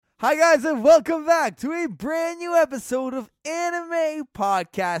Hi guys and welcome back to a brand new episode of Anime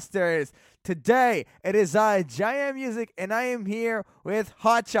Podcasters. Today it is I, Giant Music, and I am here with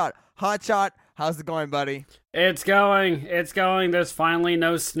Hotshot. Hotshot, how's it going, buddy? It's going. There's finally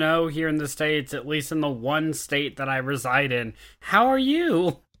no snow here in the States, at least in the one state that I reside in. How are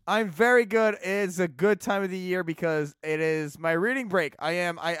you? I'm very good. It's a good time of the year because it is my reading break. I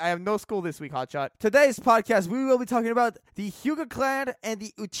have no school this week, Hotshot. Today's podcast, we will be talking about the Hyuga clan and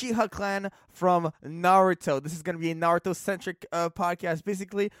the Uchiha clan from Naruto. This is going to be a Naruto-centric podcast.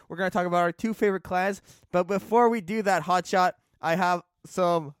 Basically, we're going to talk about our two favorite clans. But before we do that, Hotshot, I have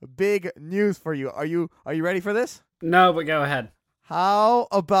some big news for you. Are you ready for this? No, but go ahead. How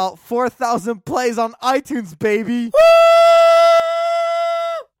about 4,000 plays on iTunes, baby?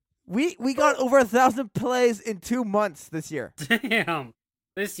 We got over 1,000 plays in 2 months this year. Damn.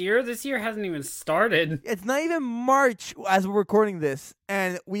 This year hasn't even started. It's not even March as we're recording this,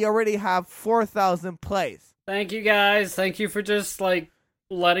 and we already have 4,000 plays. Thank you guys. Thank you for just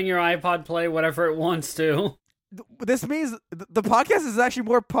letting your iPod play whatever it wants to. This means the podcast is actually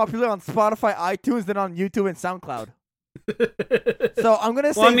more popular on Spotify, iTunes than on YouTube and SoundCloud. So I'm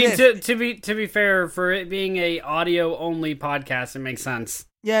gonna say. Well, I mean, this. to be fair, for it being a audio only podcast, it makes sense.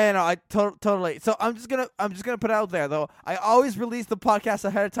 Yeah, no, I totally. So I'm just gonna put it out there though. I always release the podcast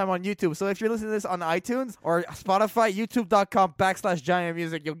ahead of time on YouTube. So if you're listening to this on iTunes or Spotify, youtube.com/Giant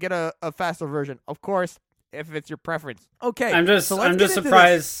Music, you'll get a faster version. Of course, if it's your preference. Okay. I'm just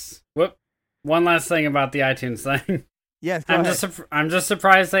surprised. Whoop. One last thing about the iTunes thing. Yes, go ahead. I'm just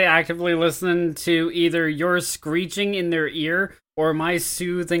surprised they actively listen to either your screeching in their ear or my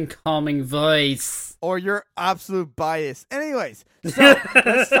soothing, calming voice. Or your absolute bias. Anyways, so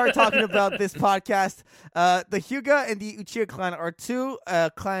let's start talking about this podcast. The Hyuga and the Uchiha clan are two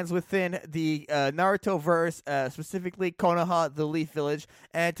clans within the Naruto verse, specifically Konoha, the Leaf Village.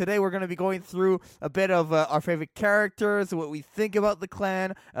 And today we're going to be going through a bit of our favorite characters, what we think about the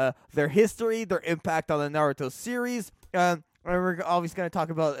clan, their history, their impact on the Naruto series. And we're obviously going to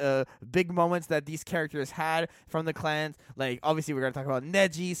talk about big moments that these characters had from the clans. Like, obviously, we're going to talk about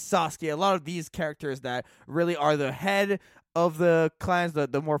Neji, Sasuke, a lot of these characters that really are the head of the clans,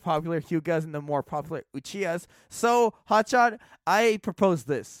 the more popular Hyugas and the more popular Uchihas. So, Hotshot, I propose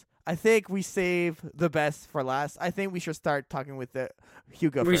this. I think we save the best for last. I think we should start talking with the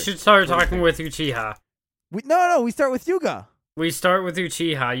Hyuga We first. should start talking with Uchiha. No, we start with Hyuga. We start with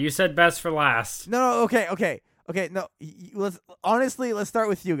Uchiha. You said best for last. No, okay. Okay, no, let's start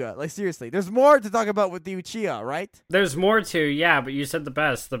with Hyuga. Like, seriously, there's more to talk about with the Uchiha, right? There's more to, yeah, but you said the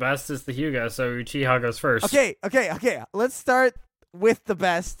best. The best is the Hyuga, so Uchiha goes first. Okay. Let's start with the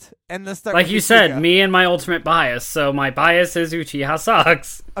best, and let's start. Like with you Hyuga. said, me and my ultimate bias. So my bias is Uchiha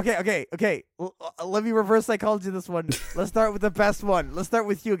sucks. Okay. Let me reverse psychology this one. Let's start with the best one. Let's start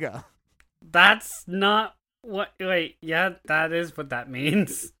with Hyuga. That's not what. Wait, yeah, that is what that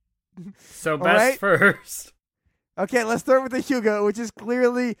means. So best right. first. Okay, let's start with the Hyuga, which is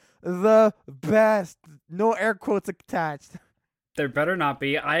clearly the best. No air quotes attached. There better not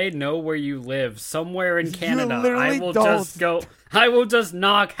be. I know where you live. Somewhere in Canada. literally I will just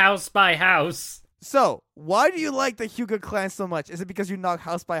knock house by house. So, why do you like the Hyuga clan so much? Is it because you knock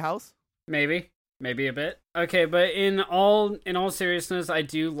house by house? Maybe a bit. Okay, but in all seriousness, I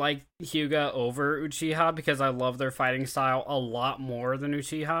do like Hyuga over Uchiha because I love their fighting style a lot more than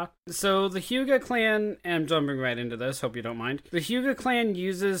Uchiha. So the Hyuga clan, and I'm jumping right into this, hope you don't mind. The Hyuga clan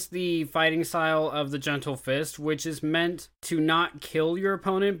uses the fighting style of the Gentle Fist, which is meant to not kill your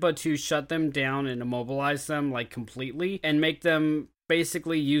opponent, but to shut them down and immobilize them completely and make them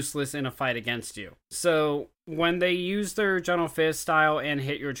basically useless in a fight against you. So when they use their Gentle Fist style and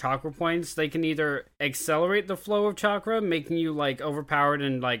hit your chakra points, they can either accelerate the flow of chakra, making you overpowered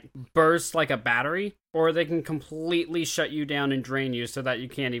and burst like a battery, or they can completely shut you down and drain you so that you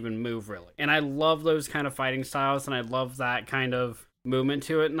can't even move really. And I love those kind of fighting styles, and I love that kind of movement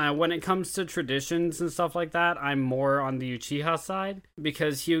to it. Now, when it comes to traditions and stuff like that, I'm more on the Uchiha side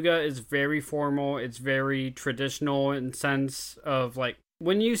because Hyuga is very formal. It's very traditional in sense of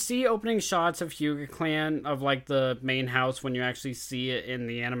when you see opening shots of Hyuga clan of the main house, when you actually see it in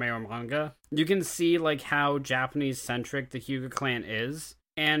the anime or manga, you can see how Japanese centric the Hyuga clan is.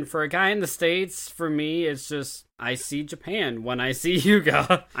 And for a guy in the States, for me, it's just, I see Japan when I see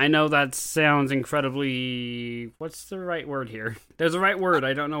Hyuga. I know that sounds incredibly... What's the right word here? There's a right word.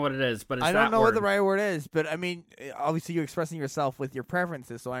 I don't know what it is, but it's that word. I don't know what the right word is, but I mean, obviously you're expressing yourself with your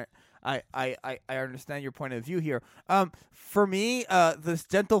preferences, so I understand your point of view here. For me, this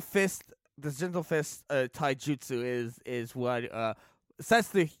Gentle Fist taijutsu is what sets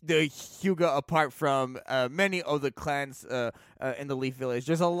the Hyuga apart from many of the clans in the Leaf Village.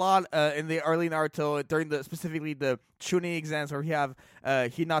 There's a lot in the early Naruto during specifically the Chunin exams where we have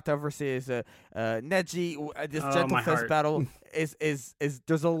Hinata versus Neji. This Gentle Fist battle is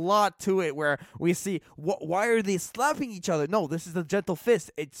there's a lot to it where we see why are they slapping each other? No, this is the Gentle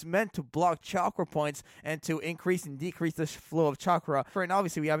Fist. It's meant to block chakra points and to increase and decrease the flow of chakra. And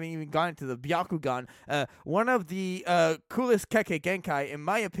obviously, we haven't even gotten to the Byakugan. One of the coolest Kekkei Genkai, in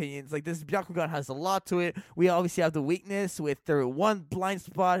my opinion. Like, this Byakugan has a lot to it. We obviously have the weakness with their one blind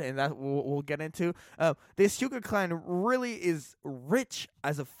spot, and that we'll get into. This Hyuga clan really is rich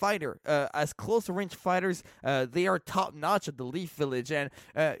as a fighter. As close range fighters, they are top notch at the Leaf Village. And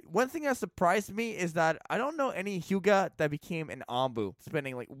one thing that surprised me is that I don't know any Hyuga that became an Anbu.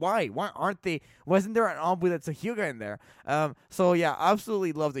 Spending like, why aren't they? Wasn't there an Anbu that's a Hyuga in there? So yeah,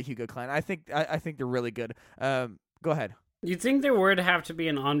 absolutely love the Hyuga clan. I think they're really good. Go ahead. You'd think there would have to be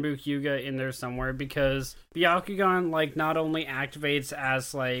an Anbu Hyuga in there somewhere, because Byakugan, like, not only activates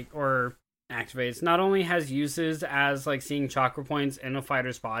as, like, or activates, not only has uses as, like, seeing chakra points in a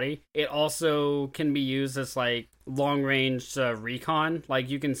fighter's body, it also can be used as, like, long-range recon.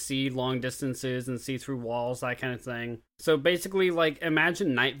 Like, you can see long distances and see through walls, that kind of thing. So basically, like,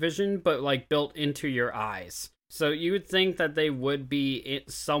 imagine night vision, but, like, built into your eyes. So you would think that they would be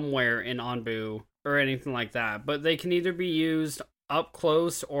somewhere in Anbu or anything like that, but they can either be used up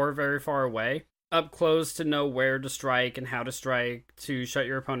close or very far away. Up close to know where to strike and how to strike to shut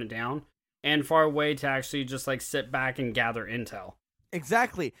your opponent down, and far away to actually just like sit back and gather intel.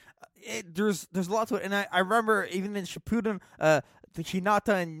 Exactly. There's a lot to it, and I remember even in Shippuden, the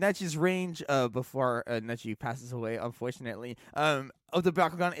Hinata and Neji's range before Neji passes away, unfortunately, of the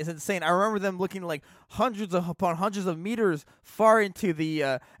Byakugan is insane. I remember them looking like hundreds of meters far into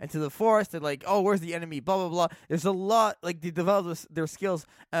the forest, and like, oh, where's the enemy? Blah blah blah. There's a lot, like, they developed their skills.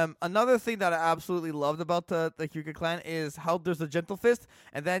 Another thing that I absolutely loved about the Hyuga clan is how there's a Gentle Fist,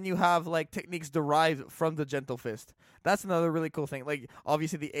 and then you have like techniques derived from the Gentle Fist. That's another really cool thing. Like,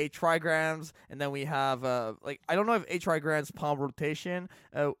 obviously the 8 trigrams, and then we have like, I don't know if 8 trigrams palm rotation,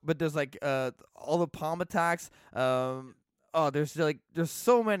 but there's like all the palm attacks. There's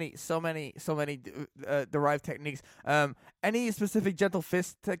so many derived techniques. Any specific Gentle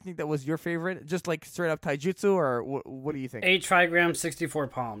Fist technique that was your favorite? Just like straight up taijutsu, or what do you think? 8 trigrams, 64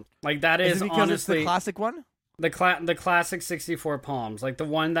 palms. Like, that is it because honestly it's the classic one? The classic 64 palms, like the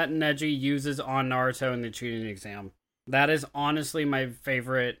one that Neji uses on Naruto in the Chunin exam. That is honestly my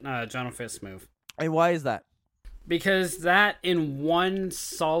favorite Gentle Fist move. And why is that? Because that, in one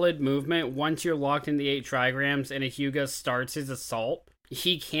solid movement, once you're locked in the 8 trigrams and a Hyuga starts his assault,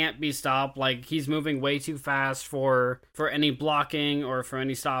 he can't be stopped. Like, he's moving way too fast for any blocking or for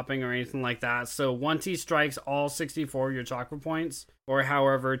any stopping or anything like that. So once he strikes all 64 of your chakra points, or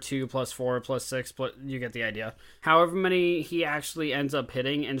however 2 plus 4 plus 6, you get the idea. However many he actually ends up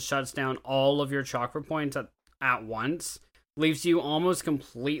hitting and shuts down all of your chakra points at once, leaves you almost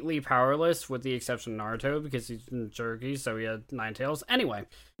completely powerless, with the exception of Naruto, because he's jerky, so he had 9 tails. Anyway,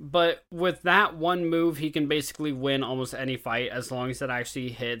 but with that one move, he can basically win almost any fight as long as it actually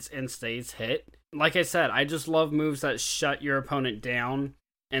hits and stays hit. Like I said, I just love moves that shut your opponent down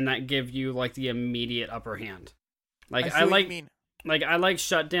and that give you, like, the immediate upper hand. Like, I like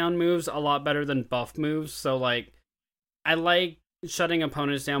shutdown moves a lot better than buff moves, so, like, I like shutting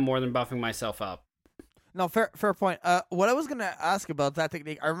opponents down more than buffing myself up. No, fair point. What I was gonna ask about that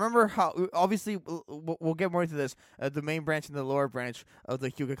technique, I remember how, obviously we'll get more into this, the main branch and the lower branch of the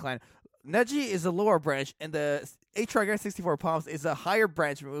Hyuga clan. Neji is a lower branch, and the 8 trigram 64 palms is a higher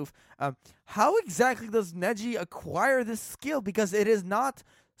branch move. How exactly does Neji acquire this skill? Because it is not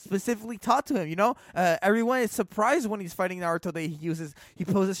specifically taught to him, you know? Everyone is surprised when he's fighting Naruto that he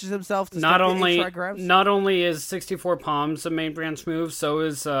positions himself to not only is 64 palms the main branch move, so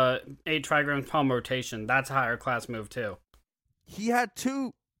is 8 trigrams palm rotation. That's a higher class move too. He had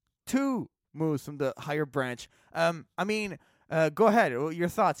two moves from the higher branch. Go ahead. Your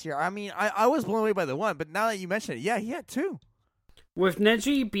thoughts here. I mean, I was blown away by the one, but now that you mention it, yeah, he had 2. With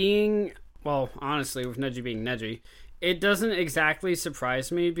Neji being Neji, it doesn't exactly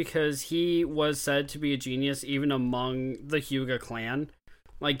surprise me, because he was said to be a genius even among the Hyuga clan.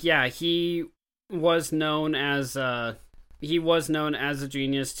 Like, yeah, he was known as a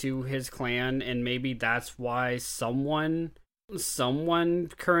genius to his clan, and maybe that's why someone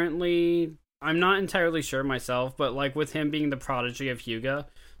currently, I'm not entirely sure myself, but like with him being the prodigy of Hyuga,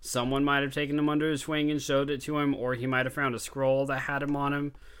 someone might have taken him under his wing and showed it to him, or he might have found a scroll that had him on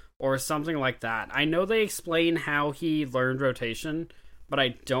him, or something like that. I know they explain how he learned rotation, but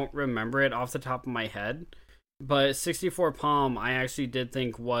I don't remember it off the top of my head. But 64 palm, I actually did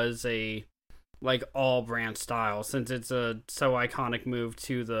think was a like all branch style, since it's a so iconic move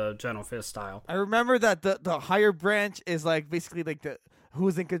to the Gentle Fist style. I remember that the higher branch is like basically like the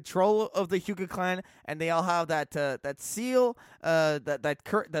who's in control of the Hyuga clan, and they all have that seal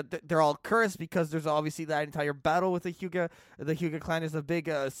that they're all cursed because there's obviously that entire battle with the Hyuga. The Hyuga clan is a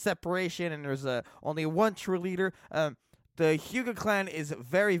big separation, and there's only one true leader. The Hyuga clan is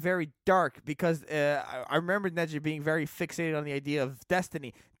very, very dark because I remember Neji being very fixated on the idea of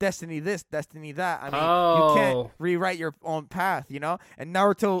destiny this, destiny that. I mean, you can't rewrite your own path, you know? And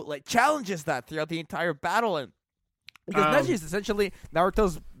Naruto like challenges that throughout the entire battle, and because Neji is essentially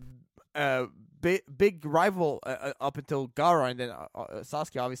Naruto's big rival up until Gaara, and then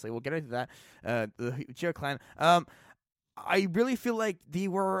Sasuke, obviously. We'll get into that, the Uchiha clan. I really feel like they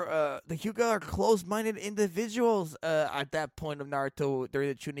were the Hyuga are closed-minded individuals at that point of Naruto during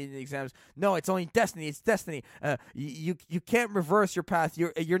the Chunin exams. No, it's only destiny. It's destiny. You can't reverse your path.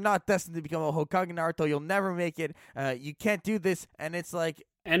 You're not destined to become a Hokage, Naruto. You'll never make it. You can't do this. And it's like,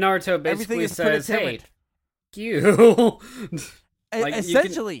 and Naruto basically says, "Hey, you." Like,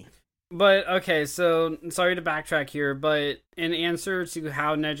 essentially. But, okay, so, sorry to backtrack here, but in answer to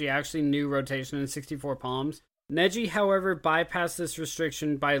how Neji actually knew rotation in 64 palms, Neji, however, bypassed this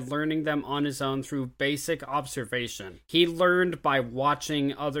restriction by learning them on his own through basic observation. He learned by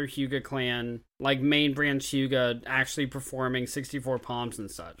watching other Hyuga clan, like main branch Hyuga, actually performing 64 palms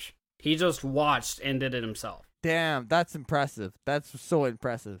and such. He just watched and did it himself. Damn, that's impressive. That's so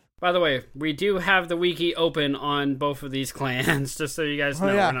impressive. By the way, we do have the wiki open on both of these clans, just so you guys know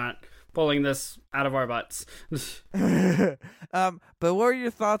we're not pulling this out of our butts. But what are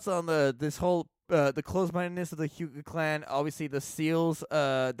your thoughts on this whole the close-mindedness of the Hyuga clan? Obviously, the seals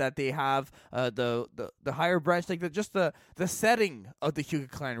that they have, the higher branch, like the setting of the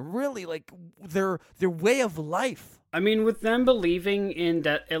Hyuga clan, really like their way of life. I mean, with them believing in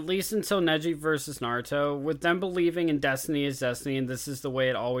at least until Neji versus Naruto, with them believing in destiny is destiny, and this is the way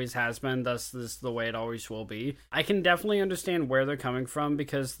it always has been, thus this is the way it always will be. I can definitely understand where they're coming from,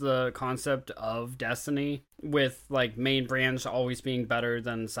 because the concept of destiny, with like main branch always being better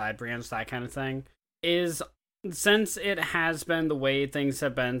than side branch, that kind of thing, is, since it has been the way things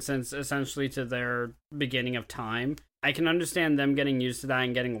have been since essentially to their beginning of time, I can understand them getting used to that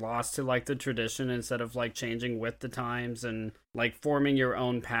and getting lost to like the tradition instead of like changing with the times and like forming your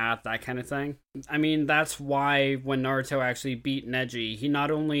own path, that kind of thing. I mean, that's why when Naruto actually beat Neji, he not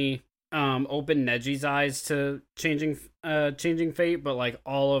only opened Neji's eyes to changing fate, but like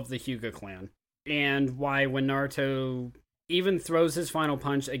all of the Hyuga clan. And why when Naruto even throws his final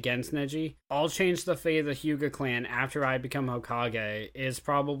punch against Neji, "I'll change the fate of the Hyuga clan after I become Hokage," is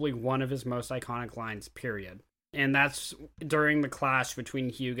probably one of his most iconic lines, period. And that's during the clash between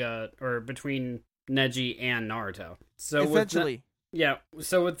between Neji and Naruto. So essentially.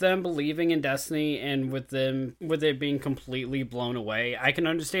 So with them believing in destiny and with it being completely blown away, I can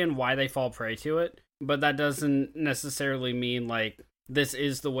understand why they fall prey to it, but that doesn't necessarily mean like this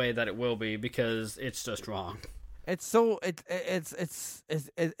is the way that it will be, because it's just wrong. It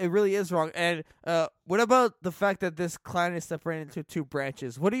really is wrong. And what about the fact that this clan is separated into two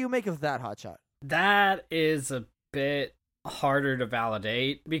branches? What do you make of that, Hotshot? That is a bit harder to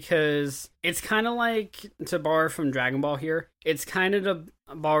validate, because it's kind of like, to borrow from Dragon Ball here, it's kind of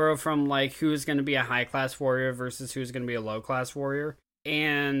to borrow from like who's going to be a high class warrior versus who's going to be a low class warrior.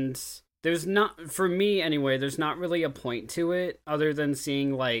 And there's not, for me anyway, there's not really a point to it other than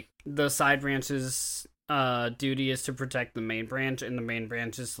seeing like the side branches duty is to protect the main branch, and the main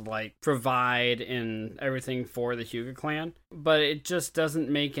branch is to like provide and everything for the Hyuga clan. But it just doesn't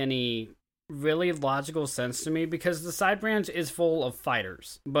make any really logical sense to me, because the side branch is full of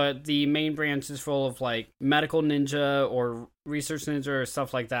fighters, but the main branch is full of like medical ninja or research ninja or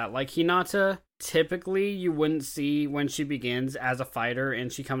stuff like that. Like Hinata, typically you wouldn't see when she begins as a fighter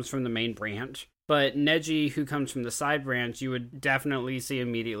and she comes from the main branch, but Neji, who comes from the side branch, you would definitely see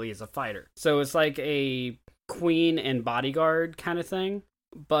immediately as a fighter. So it's like a queen and bodyguard kind of thing.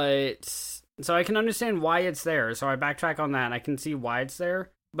 But so I can understand why it's there, so I backtrack on that. I can see why it's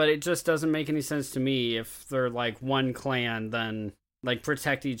there, but it just doesn't make any sense to me if they're like one clan, then like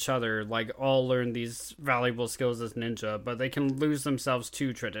protect each other, like all learn these valuable skills as ninja, but they can lose themselves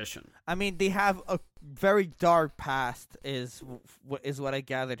to tradition. I mean, they have a very dark past, is what I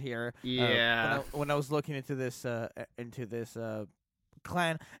gathered here. Yeah. When I was looking into this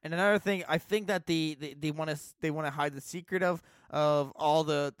clan. And another thing, I think that they want to hide the secret of all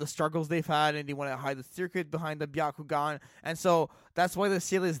the struggles they've had, and they want to hide the secret behind the Byakugan. And so that's why the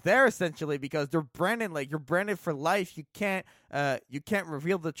seal is there, essentially, because they're branded, like, you're branded for life. You can't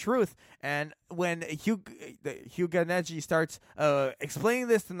reveal the truth. And when Hyuga Neji starts explaining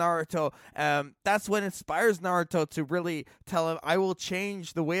this to Naruto, that's what inspires Naruto to really tell him, I will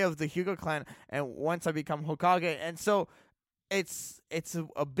change the way of the Hyuga clan, and once I become Hokage. And so it's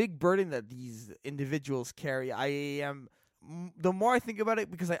a big burden that these individuals carry. The more I think about it,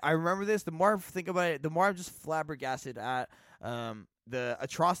 because I remember this, the more I think about it, the more I'm just flabbergasted at the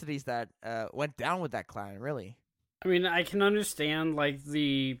atrocities that went down with that clan, really. I mean, I can understand, like,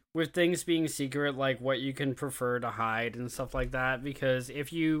 with things being secret, like, what you can prefer to hide and stuff like that, because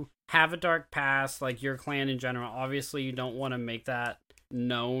if you have a dark past, like, your clan in general, obviously you don't want to make that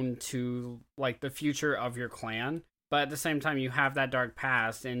known to, like, the future of your clan, but at the same time, you have that dark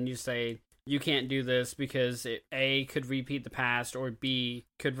past, and you say, you can't do this because it, A, could repeat the past, or B,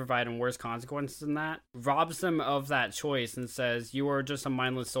 could provide them worse consequences than that, robs them of that choice and says, you are just a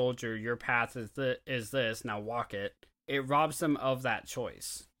mindless soldier, your path is this, now walk it. It robs them of that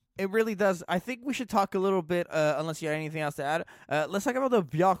choice. It really does. I think we should talk a little bit, unless you have anything else to add. Let's talk about the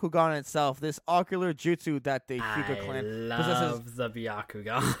Byakugan itself, this ocular jutsu that the Hyuga clan possesses. I love the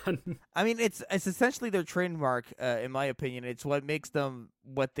Byakugan. I mean, it's essentially their trademark, in my opinion. It's what makes them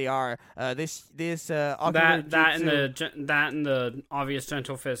what they are. This ocular jutsu... that and the obvious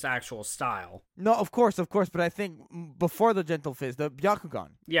Gentle Fist actual style. No, of course, but I think before the Gentle Fist, the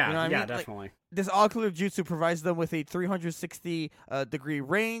Byakugan. Yeah, you know what I mean? Definitely. Like, this ocular jutsu provides them with a 360 degree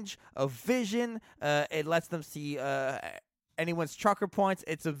range of vision. It lets them see anyone's chakra points.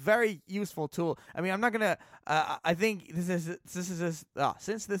 It's a very useful tool. I mean, I'm not gonna. I think since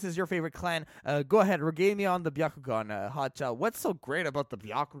this is your favorite clan, go ahead, regale me on the Byakugan, Hot Child. What's so great about the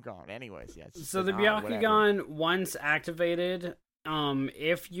Byakugan, anyways? Yeah. So the Byakugan, once activated,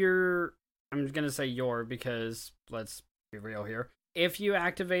 if you're, I'm gonna say because let's be real here. If you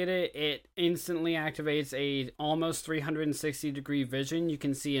activate it, it instantly activates a almost 360 degree vision. You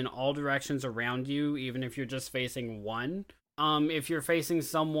can see in all directions around you, even if you're just facing one. If you're facing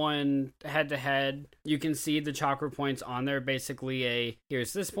someone head to head, you can see the chakra points on there. Basically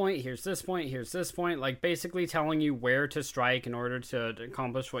here's this point, here's this point, here's this point, like basically telling you where to strike in order to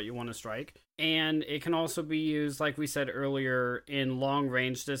accomplish what you want to strike. And it can also be used, like we said earlier, in long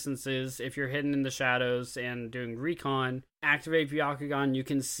range distances. If you're hidden in the shadows and doing recon, activate Byakugan, you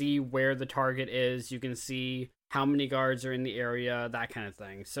can see where the target is, you can see how many guards are in the area, that kind of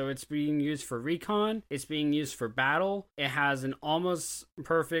thing. So it's being used for recon, it's being used for battle, it has an almost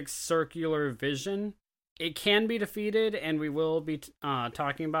perfect circular vision. It can be defeated, and we will be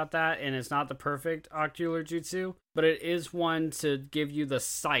talking about that, and it's not the perfect ocular jutsu, but it is one to give you the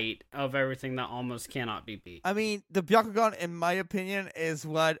sight of everything that almost cannot be beat. I mean, the Byakugan, in my opinion, is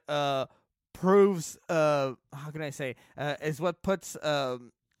what proves, how can I say, is what puts...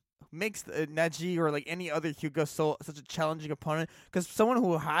 makes Neji or like any other Hyuga such a challenging opponent, because someone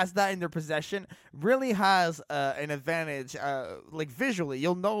who has that in their possession really has an advantage. Like visually,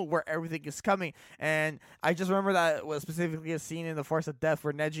 you'll know where everything is coming. And I just remember that was specifically a scene in The Force of Death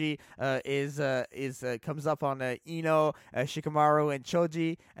where Neji comes up on Ino, Shikamaru, and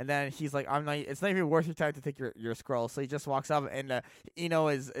Choji, and then he's like, it's not even worth your time to take your scroll. So he just walks up, and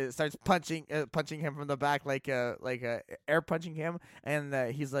Ino starts punching him from the back, like air punching him, and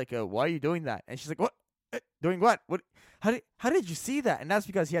he's like, why are you doing that? And she's like, what? Doing what? What? How did you see that? And that's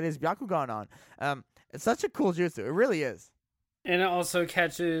because he had his Byakugan on. It's such a cool jutsu. It really is. And it also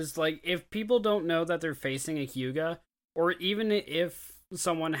catches, like, if people don't know that they're facing a Hyuga, or even if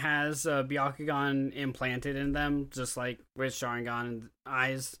someone has a Byakugan implanted in them, just like with Sharingan and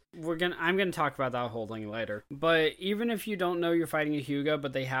eyes, I'm gonna talk about that whole thing later. But even if you don't know you're fighting a Hyuga,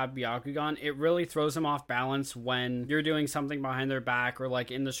 but they have Byakugan, it really throws them off balance when you're doing something behind their back or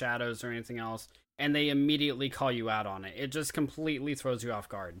like in the shadows or anything else, and they immediately call you out on it. It just completely throws you off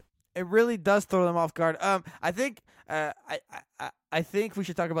guard. It really does throw them off guard. I think I think we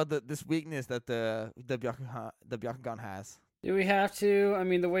should talk about this weakness that the Byakugan has. Do we have to? I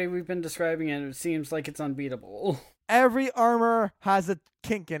mean, the way we've been describing it, it seems like it's unbeatable. Every armor has a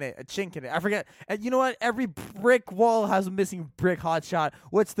chink in it. I forget. And you know what? Every brick wall has a missing brick, Hotshot.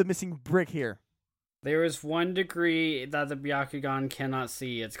 What's the missing brick here? There is 1 degree that the Byakugan cannot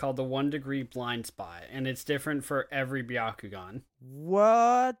see. It's called the 1 degree blind spot, and it's different for every Byakugan.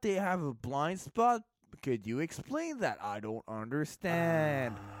 What? They have a blind spot? Could you explain that? I don't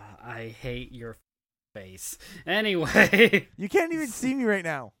understand. I hate your face. Anyway. You can't even see me right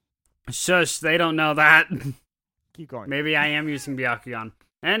now. Shush, they don't know that. Keep going. Maybe I am using Byakugan.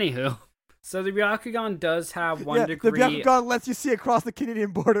 Anywho, so the Byakugan does have 1 degree. The Byakugan lets you see across the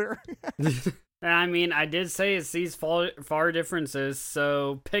Canadian border. I mean, I did say it sees far differences,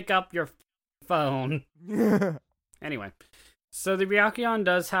 so pick up your phone. Anyway, so the Byakugan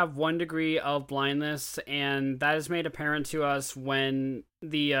does have 1 degree of blindness, and that is made apparent to us when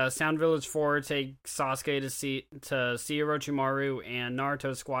the Sound Village 4 take Sasuke to see Orochimaru, and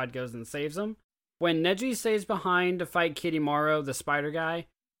Naruto's squad goes and saves him. When Neji stays behind to fight Kirimaro, the spider guy,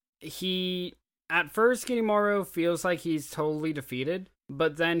 at first Kirimaro feels like he's totally defeated,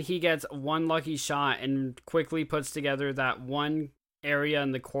 but then he gets 1 lucky shot and quickly puts together that 1 area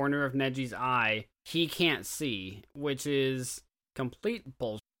in the corner of Neji's eye he can't see, which is complete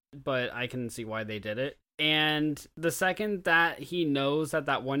bullshit, but I can see why they did it. And the second that he knows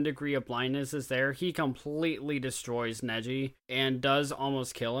that 1 degree of blindness is there, he completely destroys Neji and does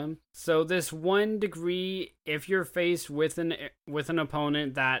almost kill him. So this 1 degree, if you're faced with an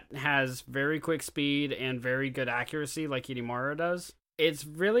opponent that has very quick speed and very good accuracy like Kirimaro does, it's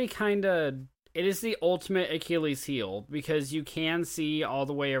really it is the ultimate Achilles heel, because you can see all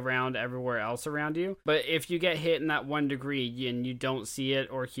the way around everywhere else around you. But if you get hit in that 1 degree and you don't see it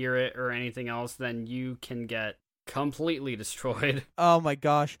or hear it or anything else, then you can get completely destroyed. Oh my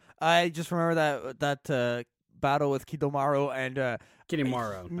gosh. I just remember that battle with Kidomaru and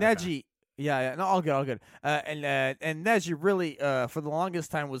Kirimaro. Neji. Okay. Yeah, no, all good. And Neji really, for the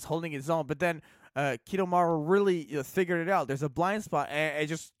longest time, was holding his own, but then Kidomaru really figured it out. There's a blind spot, and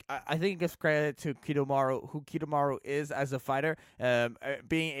I think it gives credit to Kidomaru, who Kidomaru is as a fighter,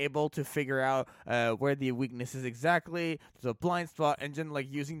 being able to figure out where the weakness is exactly. There's a blind spot, and then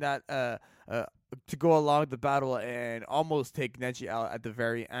using that to go along the battle and almost take Neji out at the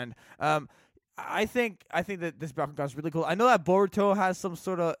very end. I think that this Byakugan is really cool. I know that Boruto has some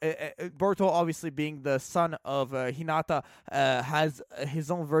sort of Boruto, obviously being the son of Hinata, has his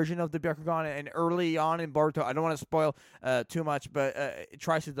own version of the Byakugan, and early on in Boruto, I don't want to spoil too much, but it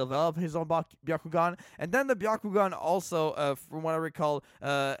tries to develop his own Byakugan. And then the Byakugan also, from what I recall,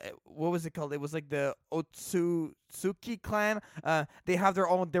 what was it called? It was like the Otsutsuki clan. They have their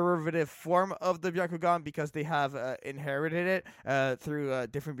own derivative form of the Byakugan because they have inherited it through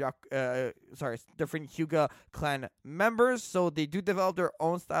different Hyuga clan members. So they do develop their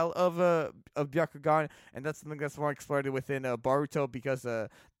own style of Byakugan, and that's something that's more explored within Boruto, because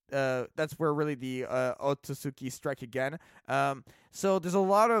that's where really the Otsutsuki strike again. So there's a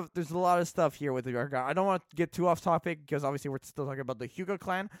lot of stuff here with the Byakugan. I don't want to get too off topic because obviously we're still talking about the Hyuga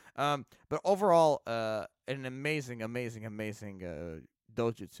clan. But overall, an amazing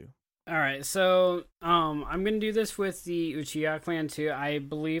dojutsu. All right, so I'm gonna do this with the Uchiha clan too. I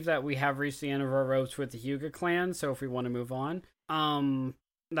believe that we have reached the end of our ropes with the Hyuga clan. So if we want to move on,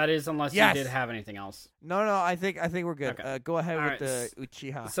 that is, unless you did have anything else. No, I think we're good. Okay. Go ahead with the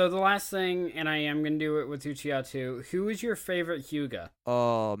Uchiha. So the last thing, and I am gonna do it with Uchiha too. Who is your favorite Hyuga?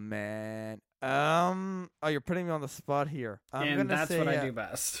 Oh man. You're putting me on the spot here. That's what I do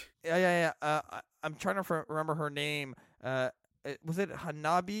best. Yeah. I'm trying to remember her name. Was it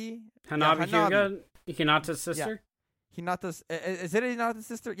Hanabi? Hanabi Hyuga, Hinata's sister? Yeah. Hinata's, is it Hinata's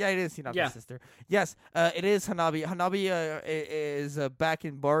sister? Yeah, it is Hinata's sister. Yes, it is Hanabi. Hanabi is back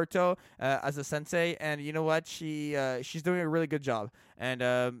in Boruto as a sensei, and you know what? She's doing a really good job, and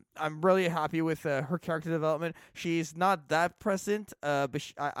I'm really happy with her character development. She's not that present, but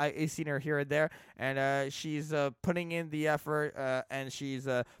I've seen her here and there, and she's putting in the effort, and she's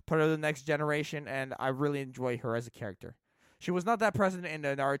part of the next generation, and I really enjoy her as a character. She was not that present in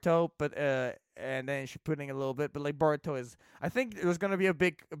Naruto, but and then she put in a little bit. But like Boruto is, I think there's gonna be a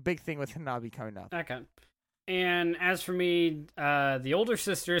big thing with Hanabi coming up. Okay. And as for me, the older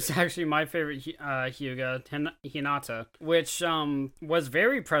sister is actually my favorite Hyuga, Hinata, which was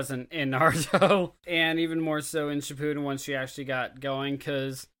very present in Naruto, and even more so in Shippuden once she actually got going,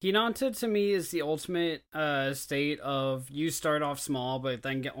 because Hinata to me is the ultimate state of you start off small, but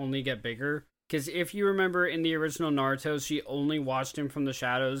then only get bigger. Because if you remember in the original Naruto, she only watched him from the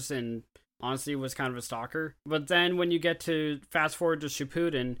shadows and honestly was kind of a stalker. But then when you get to fast forward to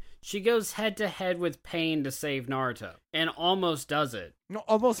Shippuden, she goes head to head with Pain to save Naruto. And almost does it. No,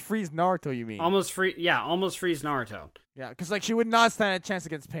 almost frees Naruto, you mean? Almost frees Naruto. Yeah, because like she would not stand a chance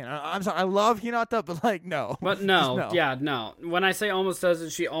against Pain. I'm sorry, I love Hinata, but like no. But no. When I say almost does it,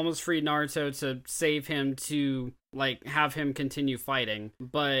 she almost freed Naruto to save him, to like have him continue fighting.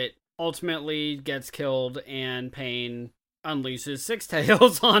 But ultimately gets killed, and Pain unleashes Six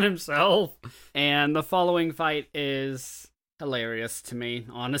Tails on himself. And the following fight is hilarious to me,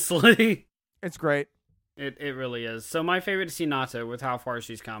 honestly. It's great. It really is. So my favorite is Hinata, with how far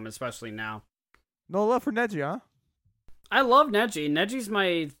she's come, especially now. No love for Neji, huh? I love Neji. Neji's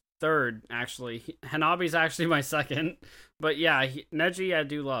my third, actually. Hanabi's actually my second. But yeah, Neji I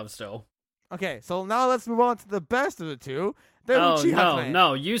do love still. Okay, so now let's move on to the best of the two. The Uchiha clan.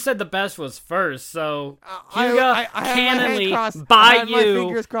 No, you said the best was first, so I canonly crossed. by you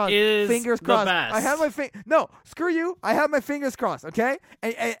fingers crossed. is fingers the crossed. best. I have my No, screw you. I have my fingers crossed. Okay,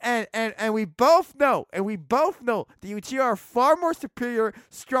 and we both know, the Uchiha are far more superior,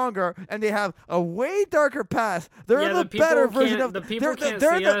 stronger, and they have a way darker past. They're the better version of the people. Can't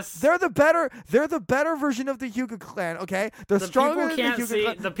see us. They're the better version of the Hyuga clan. Okay, they're stronger than the Hyuga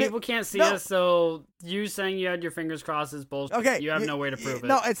clan. The people can't see us, so you saying you had your fingers crossed is bullshit. Okay, you have no way to prove it.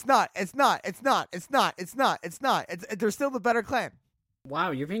 No, it's not. They're still the better clan.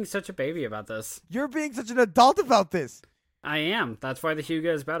 Wow, you're being such a baby about this. You're being such an adult about this. I am. That's why the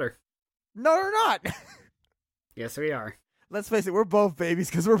Hyuga is better. No, they're not. Yes, we are. Let's face it, we're both babies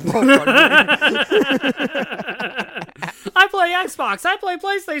because we're both. I play Xbox. I play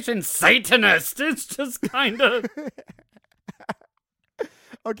PlayStation. Satanist. It's just kind of.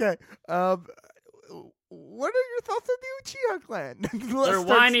 Okay. What are your thoughts on the Uchiha clan? They're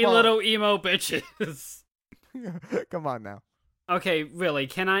whiny little emo bitches. Come on now. Okay, really,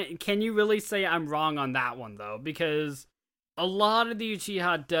 can you really say I'm wrong on that one, though? Because a lot of the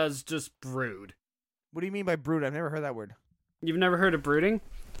Uchiha does just brood. What do you mean by brood? I've never heard that word. You've never heard of brooding?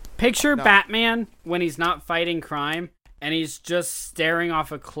 Picture Batman when he's not fighting crime, and he's just staring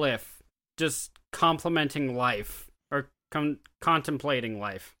off a cliff, just complimenting life, or contemplating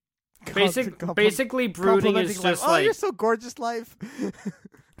life. Basically, brooding is just like, oh, you're so gorgeous, life.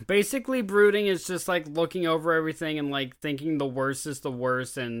 Basically, brooding is just like looking over everything and like thinking the worst is the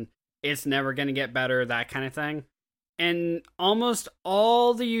worst and it's never gonna get better, that kind of thing. And almost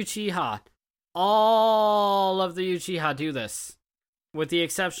all of the Uchiha do this, with the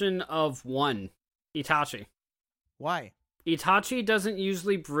exception of one, Itachi. Why? Itachi doesn't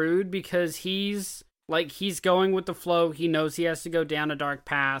usually brood because he's going with the flow. He knows he has to go down a dark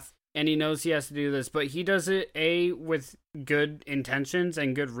path. And he knows he has to do this, but he does it, with good intentions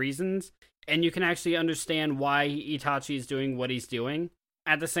and good reasons, and you can actually understand why Itachi is doing what he's doing.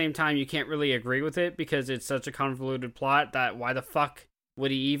 At the same time, you can't really agree with it, because it's such a convoluted plot that why the fuck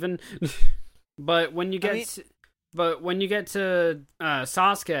would he even? But when you get to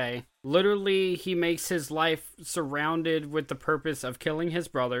Sasuke, literally he makes his life surrounded with the purpose of killing his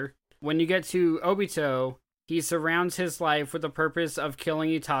brother. When you get to Obito, he surrounds his life with the purpose of killing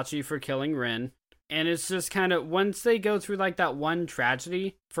Itachi for killing Rin. And it's just kind of, once they go through like that one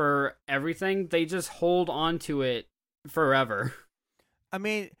tragedy for everything, they just hold on to it forever. I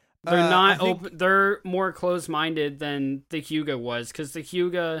mean, they're more closed-minded than the Hyuga was, because the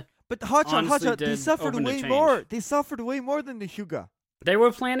Hyuga But Hotshot, they suffered way more. They suffered way more than the Hyuga. They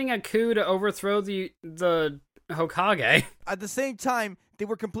were planning a coup to overthrow the Hokage. At the same time, they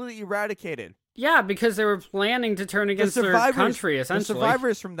were completely eradicated. Yeah, because they were planning to turn against their country, essentially. The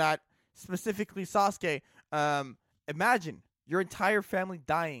survivors from that, specifically Sasuke, imagine your entire family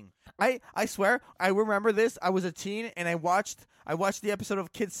dying. I swear, I remember this. I was a teen, and I watched the episode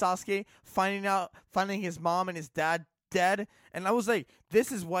of Kid Sasuke finding his mom and his dad dead, and I was like,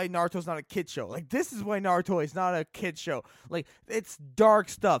 this is why Naruto's not a kid show. Like, this is why Naruto is not a kid show. Like, it's dark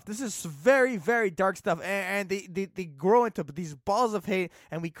stuff. This is very, very dark stuff, and they grow into these balls of hate,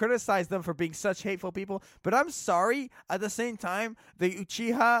 and we criticize them for being such hateful people. But I'm sorry, at the same time, the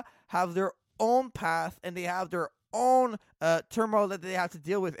Uchiha have their own path, and they have their own turmoil that they have to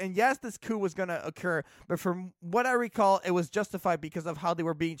deal with. And yes, this coup was going to occur, but from what I recall, it was justified because of how they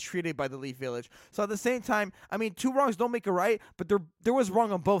were being treated by the Leaf Village. So at the same time, I mean, two wrongs don't make a right, but there was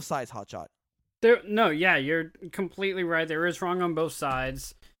wrong on both sides, Hotshot. You're completely right. There is wrong on both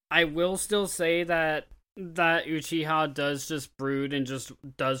sides. I will still say that Uchiha does just brood and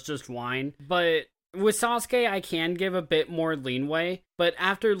does just whine. But with Sasuke, I can give a bit more leeway. But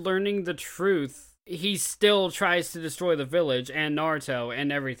after learning the truth, he still tries to destroy the village and Naruto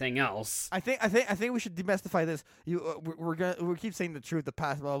and everything else. I think we should demystify this. We keep saying the truth, the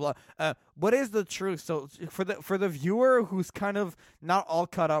past, blah blah blah. What is the truth? So for the viewer who's kind of not all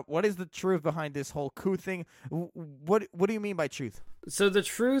caught up, what is the truth behind this whole coup thing? What do you mean by truth? So the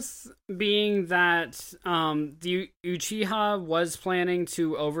truth being that the Uchiha was planning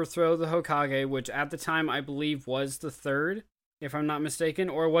to overthrow the Hokage, which at the time I believe was the third, if I'm not mistaken,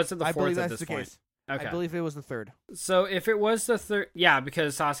 or was it the fourth at this point? Okay. I believe it was the third. So if it was the third, yeah,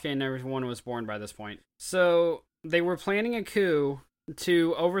 because Sasuke and everyone was born by this point. So they were planning a coup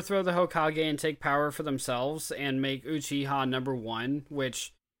to overthrow the Hokage and take power for themselves and make Uchiha number one,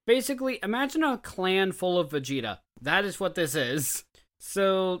 which basically, imagine a clan full of Vegeta. That is what this is.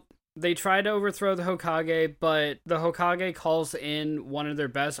 So They try to overthrow the Hokage, but the Hokage calls in one of their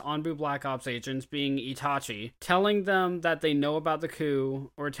best Anbu Black Ops agents, being Itachi, telling them that they know about the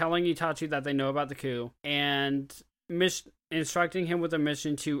coup, or telling Itachi that they know about the coup, and instructing him with a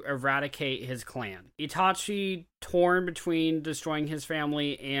mission to eradicate his clan. Itachi, torn between destroying his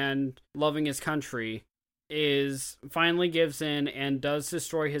family and loving his country, finally gives in and does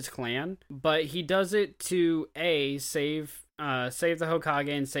destroy his clan, but he does it to save the Hokage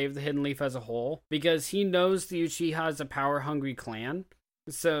and save the Hidden Leaf as a whole, because he knows the Uchiha is a power-hungry clan.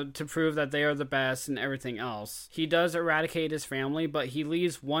 So, to prove that they are the best and everything else, he does eradicate his family, but he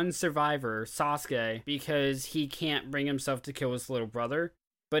leaves one survivor, Sasuke, because he can't bring himself to kill his little brother,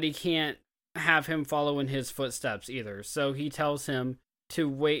 but he can't have him follow in his footsteps either. So he tells him to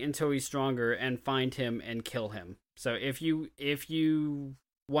wait until he's stronger and find him and kill him. So if you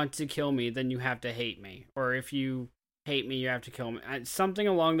want to kill me, then you have to hate me. Or if you hate me, you have to kill me. Something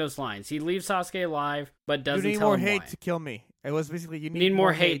along those lines. He leaves Sasuke alive, but doesn't tell him why. You need more hate to kill me. It was basically, you need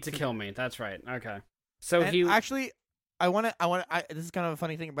more hate to kill me. That's right. Okay. So and actually, this is kind of a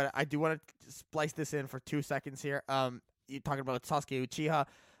funny thing, but I do want to splice this in for 2 seconds here. You're talking about Sasuke Uchiha.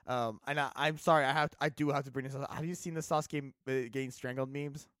 And I'm sorry, I do have to bring this up. Have you seen the Sasuke getting strangled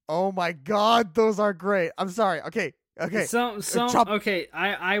memes? Oh my god, those are great. I'm sorry. Okay. Okay,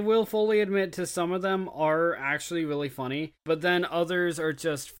 I will fully admit to some of them are actually really funny, but then others are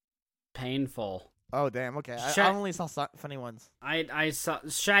just painful. Oh damn. Okay, I only saw funny ones. I saw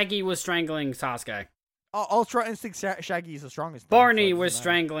Shaggy was strangling Sasuke. Ultra Instinct Shaggy is the strongest. Barney was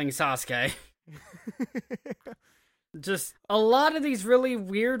strangling Sasuke. Just a lot of these really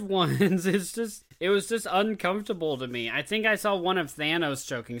weird ones. It was just uncomfortable to me. I think I saw one of Thanos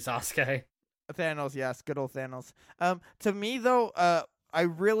choking Sasuke. Thanos, yes, good old Thanos. To me though, I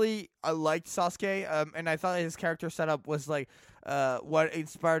liked Sasuke. And I thought his character setup was like, what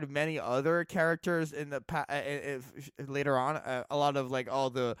inspired many other characters in the later on. A lot of like all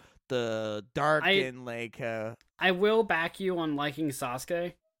the dark and like. I will back you on liking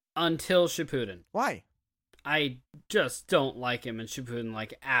Sasuke until Shippuden. Why? I just don't like him in Shippuden,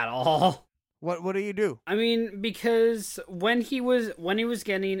 like, at all. What do you do? I mean, because when he was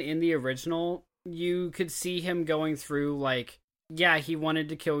getting in the original, you could see him going through, like, yeah, he wanted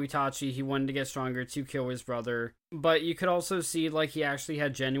to kill Itachi, he wanted to get stronger to kill his brother, but you could also see, like, he actually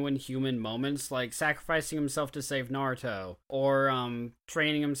had genuine human moments, like sacrificing himself to save Naruto, or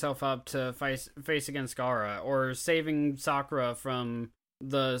training himself up to face against Gaara, or saving Sakura from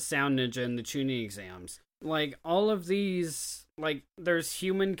the Sound Ninja and the Chunin exams. Like, all of these, like, there's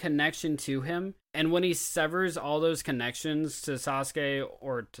human connection to him, and when he severs all those connections to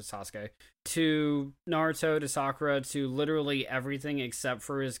to Naruto, to Sakura, to literally everything except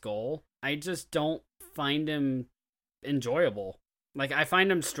for his goal, I just don't find him enjoyable. Like, I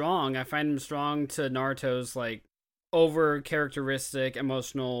find him strong. I find him strong to Naruto's, like, over characteristic,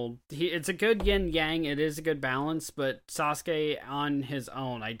 emotional. It's a good yin-yang, it is a good balance, but Sasuke on his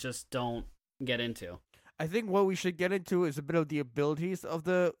own, I just don't get into. I think what we should get into is a bit of the abilities of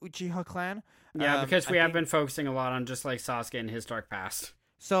the Uchiha clan. Yeah, because we have been focusing a lot on just like Sasuke and his dark past.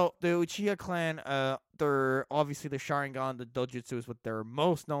 So the Uchiha clan, they're obviously the Sharingan, the Dojutsu is what they're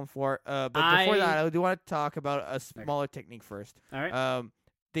most known for. But before that, I do want to talk about a smaller technique first. All right.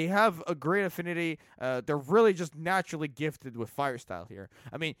 They have a great affinity. They're really just naturally gifted with fire style here.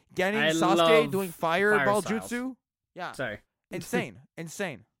 I mean, getting Sasuke doing fireball jutsu. Yeah. Sorry. Insane.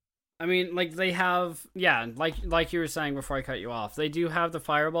 I mean, like, they have, yeah, like you were saying before I cut you off, they do have the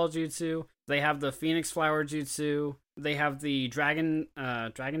fireball jutsu, they have the phoenix flower jutsu, they have the dragon's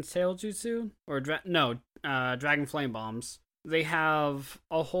tail jutsu, or dragon flame bombs. They have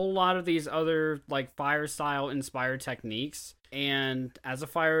a whole lot of these other, like, fire style inspired techniques, and as a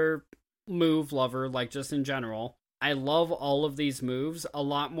fire move lover, like, just in general, I love all of these moves a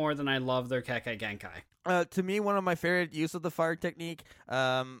lot more than I love their Kekkei Genkai. To me, one of my favorite use of the fire technique,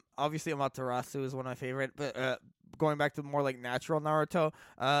 obviously Amaterasu is one of my favorite, but going back to more like natural Naruto,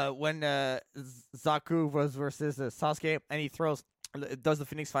 when Zaku was versus Sasuke, and he does the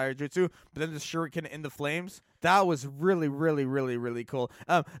Phoenix Fire Jutsu, but then the Shuriken in the flames, that was really, really, really, really cool.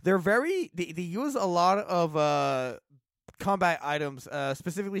 They use a lot of combat items,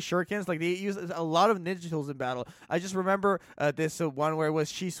 specifically shurikens. Like, they use a lot of ninja tools in battle. I just remember this one where it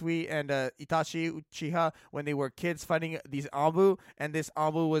was Shisui and Itachi Uchiha when they were kids fighting these Anbu, and this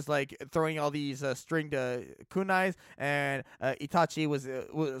Anbu was like throwing all these stringed kunais, and Itachi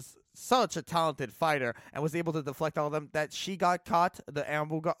was such a talented fighter and was able to deflect all of them that she got caught. The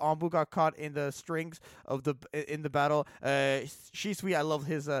Anbu got caught in the strings of in the battle. Shisui, I love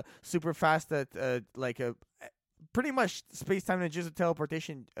his super fast pretty much space-time ninjutsu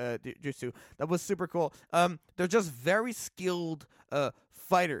teleportation jutsu. That was super cool. They're just very skilled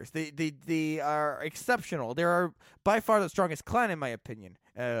fighters. They are exceptional. They are by far the strongest clan in my opinion.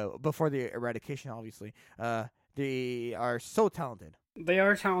 Before the eradication, obviously. They are so talented. They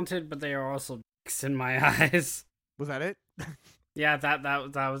are talented, but they are also dicks in my eyes. Was that it? Yeah, that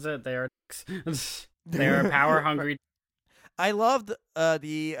was it. They are dicks. They are power hungry. I loved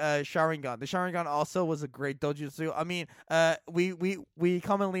the Sharingan. The Sharingan also was a great dojutsu. I mean, we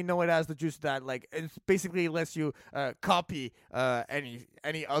commonly know it as the jutsu that like it basically lets you copy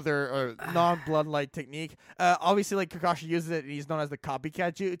any other non-bloodlight technique. Obviously, like Kakashi uses it, and he's known as the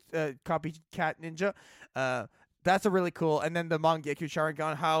copycat ninja. That's a really cool. And then the Mangekyo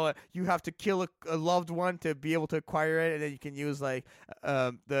Sharingan, how you have to kill a loved one to be able to acquire it, and then you can use like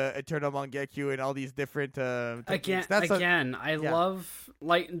the Eternal Mangekyo and all these different techniques. I love,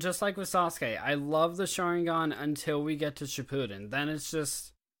 like, just like with Sasuke, I love the Sharingan until we get to Shippuden. Then it's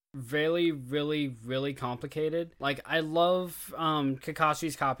just really, really, really complicated. Like, I love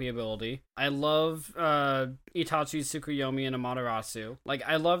Kakashi's copy ability. I love Itachi's Tsukuyomi and Amaterasu. Like,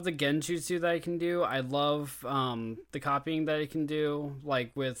 I love the Genjutsu that I can do. I love the copying that I can do,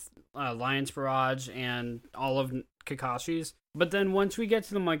 like with Lion's Barrage and all of Kakashi's. But then once we get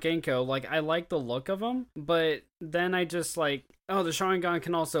to the Magenko, like, I like the look of them, but then I just like, oh, the Sharingan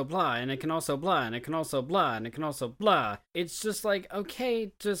can also blah, and it can also blah, and it can also blah, and it can also blah. It's just like,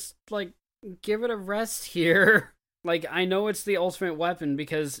 okay, just like give it a rest here. Like, I know it's the ultimate weapon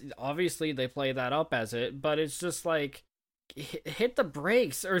because obviously they play that up as it, but it's just like, hit the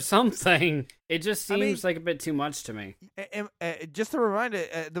brakes or something. It just seems like a bit too much to me. Just to remind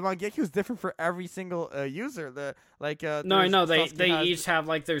it, the Mangekyo is different for every single user. No, I know they each have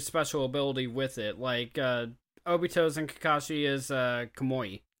like their special ability with it. Like Obito's and Kakashi is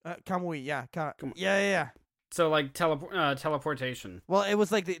Kamui. Kamui, yeah, yeah. So like teleportation. Well, it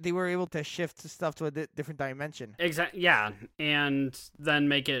was like they were able to shift stuff to a different dimension. Exactly. Yeah, and then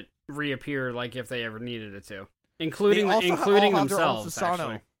make it reappear like if they ever needed it to. Including themselves,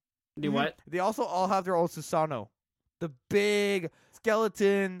 actually. Do what? They also all have their own Susanoo. The big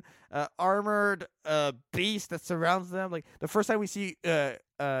skeleton, armored beast that surrounds them. Like, the first time we see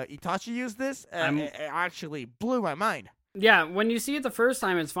Itachi use this, it actually blew my mind. Yeah, when you see it the first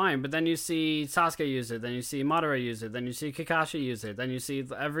time, it's fine. But then you see Sasuke use it. Then you see Madara use it. Then you see Kakashi use it. Then you see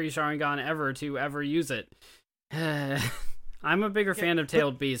every Sharingan ever to ever use it. I'm a bigger fan of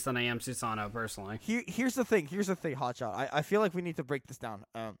Tailed Beast than I am Susanoo, personally. Here's the thing, Hotshot. I feel like we need to break this down.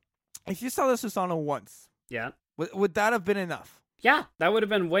 If you saw the Susanoo once, yeah, would that have been enough? Yeah, that would have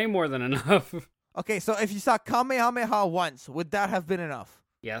been way more than enough. Okay, so if you saw Kamehameha once, would that have been enough?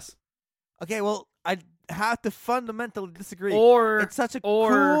 Yes. Okay, well, I have to fundamentally disagree. It's such a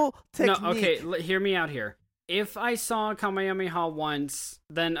cool technique. No, okay, hear me out here. If I saw Kamehameha once,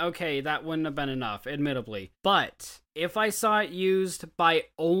 then okay, that wouldn't have been enough, admittedly. But if I saw it used by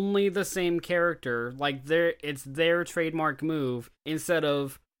only the same character, like it's their trademark move, instead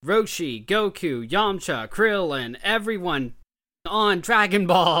of Roshi, Goku, Yamcha, Krillin, everyone on Dragon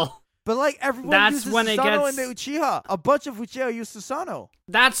Ball. But like everyone uses Susanoo in the Uchiha. A bunch of Uchiha use Susanoo.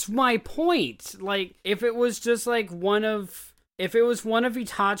 That's my point. Like, if it was just like one of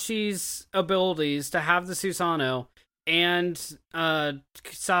Itachi's abilities to have the Susanoo, and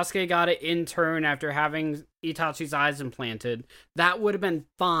Sasuke got it in turn after having Itachi's eyes implanted, that would have been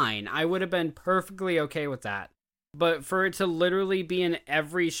fine. I would have been perfectly okay with that. But for it to literally be in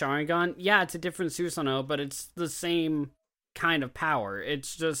every Sharingan, yeah, it's a different Susanoo, but it's the same kind of power.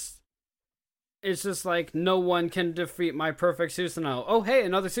 It's just like, no one can defeat my perfect Susanoo. Oh, hey,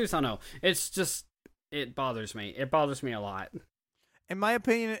 another Susanoo. It bothers me. It bothers me a lot. In my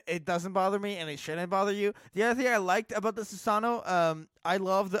opinion, it doesn't bother me, and it shouldn't bother you. The other thing I liked about the Susanoo, I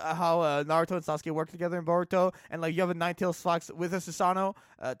loved how Naruto and Sasuke work together in Boruto, and like you have a Nine-Tails Fox with a Susanoo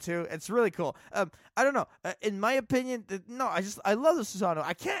too. It's really cool. I don't know. In my opinion, I love the Susanoo.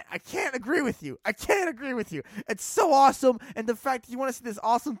 I can't agree with you. I can't agree with you. It's so awesome, and the fact that you want to see this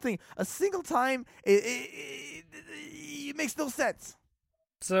awesome thing a single time, it makes no sense.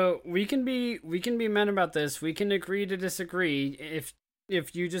 So we can be men about this. We can agree to disagree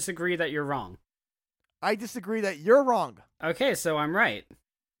if you disagree that you're wrong. I disagree that you're wrong. Okay, so I'm right.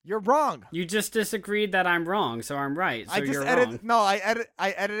 You're wrong. You just disagreed that I'm wrong, so I'm right. So you're wrong. No, I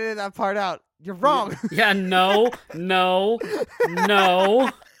edited that part out. You're wrong. Yeah, no.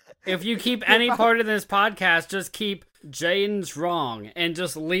 If you keep any part of this podcast, just keep Jaden's wrong and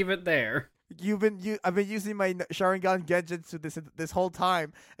just leave it there. I've been using my Sharingan Genjutsu this whole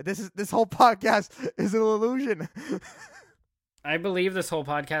time. This whole podcast is an illusion. I believe this whole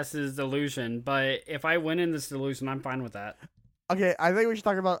podcast is delusion, but if I win in this delusion, I'm fine with that. Okay, I think we should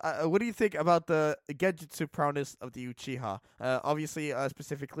talk about what do you think about the Genjutsu prowess of the Uchiha? Obviously,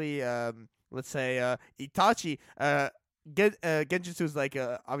 specifically, let's say Itachi. Genjutsu is like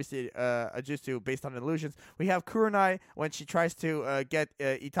obviously a jutsu based on illusions. We have Kurenai when she tries to get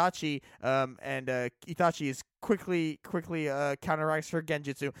Itachi, and Itachi is quickly counteracts her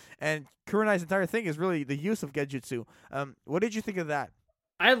Genjutsu, and Kurenai's entire thing is really the use of Genjutsu. What did you think of that?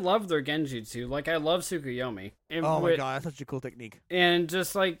 I love their Genjutsu. Like, I love Tsukuyomi. Oh my god, that's such a cool technique. And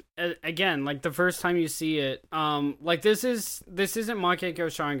just like again, like the first time you see it, like this isn't Makeko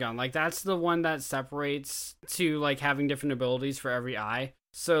Sharingan. Like that's the one that separates to like having different abilities for every eye.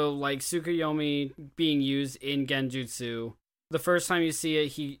 So like Tsukuyomi being used in Genjutsu, the first time you see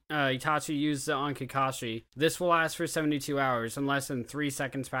it, Itachi used it on Kakashi. This will last for 72 hours, and less than 3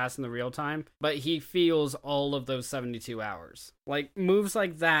 seconds pass in the real time. But he feels all of those 72 hours. Like, moves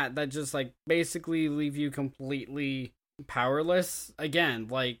like that just, like, basically leave you completely powerless. Again,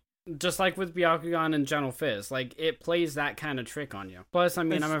 like, just like with Byakugan and Gentle Fist, like, it plays that kind of trick on you. Plus, I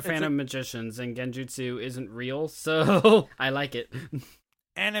mean, I'm a fan of magicians, and Genjutsu isn't real, so I like it.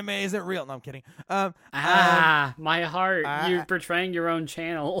 Anime isn't real. No, I'm kidding. My heart. You're betraying your own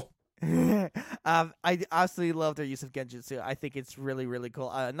channel. I absolutely love their use of Genjutsu. I think it's really, really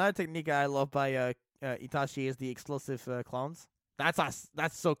cool. Another technique I love by Itachi is the explosive clones.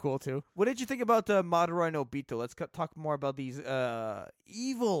 That's so cool too. What did you think about Madara and Obito? Let's talk more about these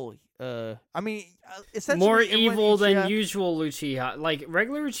evil. Essentially more evil than usual Uchiha. Like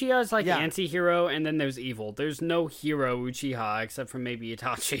regular Uchiha is like anti-hero, and then there's evil. There's no hero Uchiha except for maybe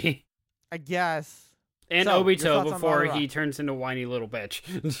Itachi. I guess. And so, Obito before he turns into a whiny little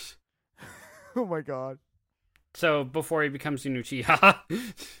bitch. Oh my god. So before he becomes an Uchiha.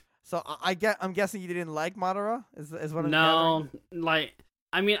 So I'm guessing you didn't like Madara? Is what I'm No, like,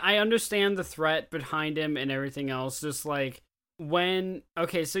 I mean, I understand the threat behind him and everything else. Just like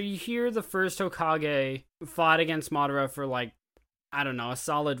so you hear the first Hokage fought against Madara for like, I don't know, a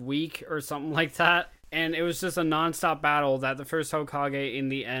solid week or something like that. And it was just a nonstop battle that the first Hokage in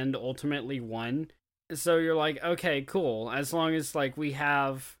the end ultimately won. So you're like, okay, cool. As long as like we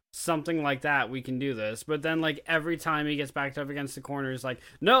have something like that, we can do this. But then like every time he gets backed up against the corner, it's like,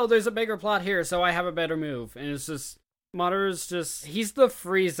 no, there's a bigger plot here, so I have a better move. And it's just Madara's just, he's the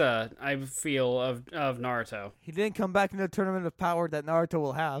Frieza, I feel, of Naruto. He didn't come back in the tournament of power that Naruto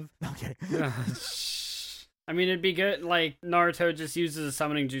will have. Okay. I mean, it'd be good, like, Naruto just uses a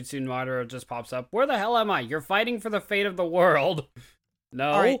summoning jutsu and Madara just pops up. Where the hell am I? You're fighting for the fate of the world.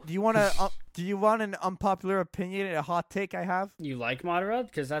 No. All right, do you want an unpopular opinion, a hot take I have? You like Madara?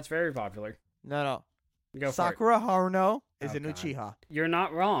 Because that's very popular. No. Go Sakura Haruno is an Uchiha. You're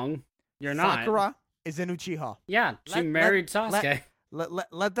not wrong. You're not. Sakura is an Uchiha. Yeah, she married Sasuke.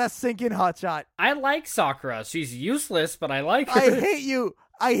 Let that sink in, Hotshot. I like Sakura. She's useless, but I like her. I hate you.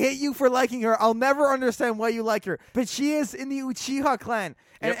 I hate you for liking her. I'll never understand why you like her. But she is in the Uchiha clan.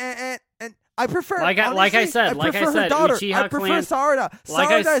 And I prefer, like I said, Uchiha I prefer clan. Sarada.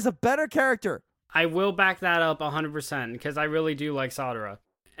 Sarada is a better character. I will back that up 100% because I really do like Sarada.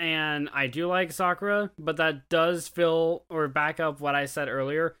 And I do like Sakura, but that does back up what I said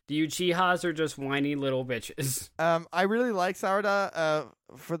earlier. The Uchihas are just whiny little bitches. I really like Sarada.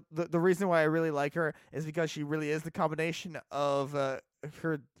 For the reason why I really like her is because she really is the combination of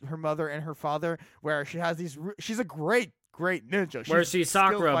her mother and her father, where she has these. She's a great ninja. She's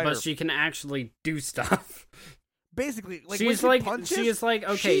Sakura, but she can actually do stuff. Basically, like she's when like punches, she is like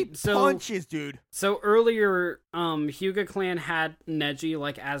okay, she so punches, dude. So earlier, Hyuga clan had Neji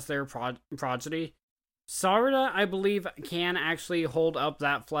like as their progeny. Sarada, I believe, can actually hold up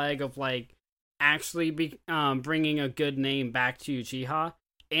that flag of like actually bringing a good name back to Uchiha,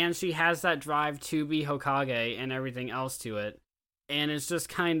 and she has that drive to be Hokage and everything else to it. And it's just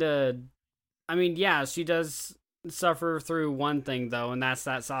kind of, I mean, yeah, she does suffer through one thing though, and that's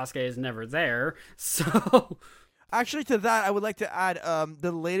that Sasuke is never there. So. Actually, to that, I would like to add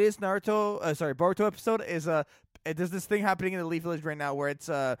the latest Boruto episode is there's this thing happening in the Leaf Village right now where it's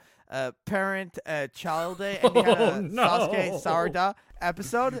parent-child day, and they had a Sasuke Sarada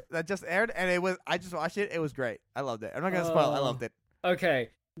episode that just aired, and I just watched it. It was great. I loved it. I'm not gonna spoil. I loved it.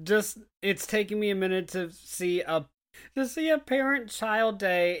 Okay, it's taking me a minute to see a parent-child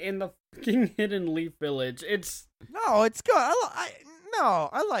day in the fucking Hidden Leaf Village. It's good.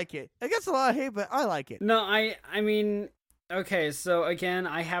 I like it. It gets a lot of hate, but I like it. No, I mean, okay, so again,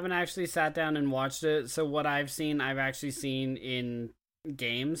 I haven't actually sat down and watched it, so what I've actually seen in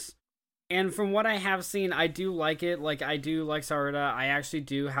games. And from what I have seen, I do like it. Like, I do like Sarada. I actually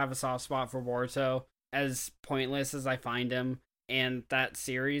do have a soft spot for Boruto, as pointless as I find him. and that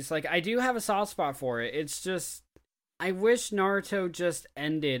series. Like, I do have a soft spot for it. It's just, I wish Naruto just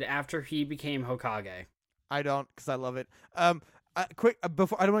ended after he became Hokage. I don't, because I love it. Quick,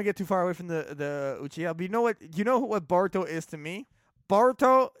 before I don't want to get too far away from the Uchiha, but you know what? You know what Boruto is to me?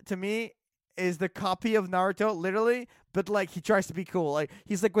 Boruto to me is the copy of Naruto, literally, but like he tries to be cool. Like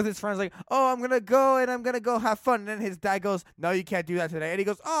he's like with his friends, like, oh, I'm gonna go have fun. And then his dad goes, no, you can't do that today. And he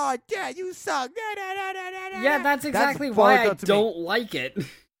goes, oh, Dad, you suck. Yeah, that's exactly why I don't like it.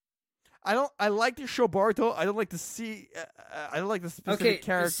 I like to show Boruto. I don't like to see. I don't like the specific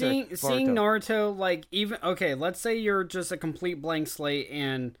character. Seeing Naruto, like even let's say you're just a complete blank slate,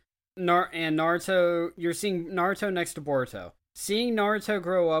 and Naruto, you're seeing Naruto next to Boruto. Seeing Naruto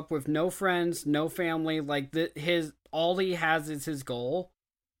grow up with no friends, no family, like all he has is his goal,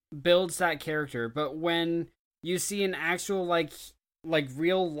 builds that character. But when you see an actual like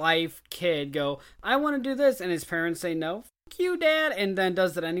real life kid go, I want to do this, and his parents say no, fuck you, Dad, and then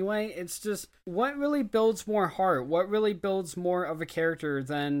does it anyway, it's just, what really builds more heart? What really builds more of a character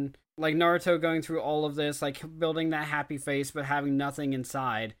than like Naruto going through all of this, like building that happy face but having nothing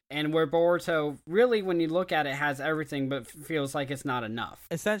inside, and where Boruto really, when you look at it, has everything but feels like it's not enough.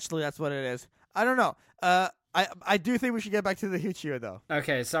 Essentially, that's what it is. I don't know. I do think we should get back to the Uchiha though.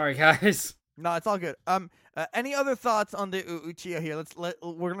 Okay, sorry guys. No, it's all good. Any other thoughts on the Uchiha here?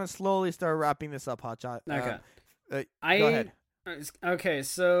 We're gonna slowly start wrapping this up, Hotshot. Okay. Go ahead. Okay,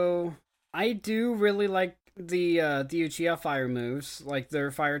 so I do really like the Uchiha fire moves, like their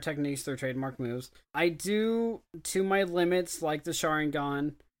fire techniques, their trademark moves. I do, to my limits, like the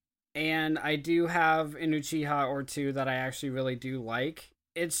Sharingan, and I do have an Uchiha or two that I actually really do like.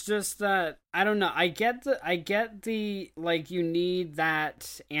 It's just that, I don't know, I get the like, you need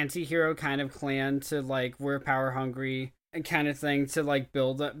that anti-hero kind of clan to like, we're power hungry and kind of thing to like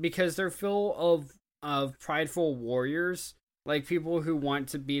build up, because they're full of prideful warriors, like people who want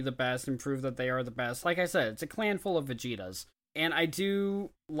to be the best and prove that they are the best. Like I said, it's a clan full of Vegetas. And I do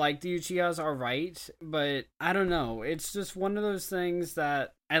like the Uchihas alright, but I don't know. It's just one of those things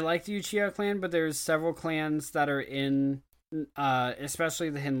that I like the Uchiha clan, but there's several clans that are in, especially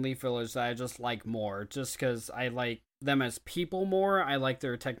the Hidden Leaf Village, that I just like more, just because I like them as people more. I like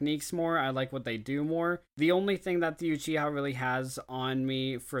their techniques more. I like what they do more. The only thing that the Uchiha really has on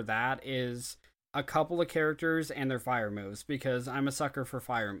me for that is a couple of characters and their fire moves, because I'm a sucker for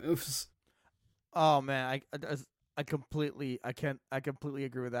fire moves. Oh man, I completely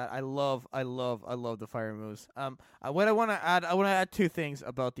agree with that. I love the fire moves. What I want to add two things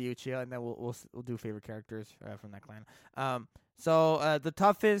about the Uchiha, and then we'll do favorite characters from that clan. So the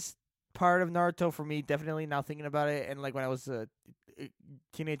toughest part of Naruto for me, definitely now thinking about it, and like when I was a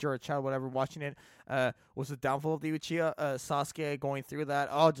teenager or a child, whatever, watching it, was the downfall of the Uchiha. Sasuke going through that.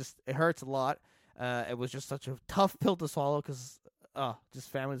 It hurts a lot. It was just such a tough pill to swallow, because just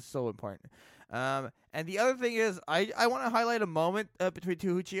family is so important. And the other thing is, I want to highlight a moment between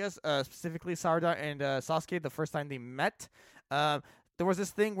two Uchihas, specifically Sarada and Sasuke, the first time they met. There was this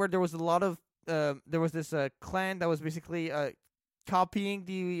thing where there was a lot of there was this clan that was basically copying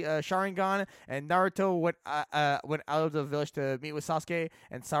the Sharingan, and Naruto went out of the village to meet with Sasuke,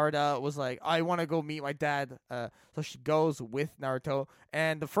 and Sarada was like, I want to go meet my dad, so she goes with Naruto.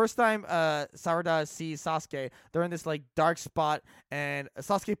 And the first time Sarada sees Sasuke, they're in this like dark spot, and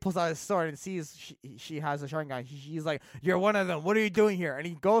Sasuke pulls out his sword and sees she has a Sharingan. He's like, you're one of them, what are you doing here? And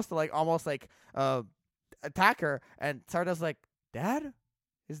he goes to like almost like attack her, and Sarada's like, Dad,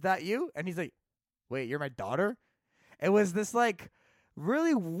 is that you? And he's like, wait, you're my daughter? It was this like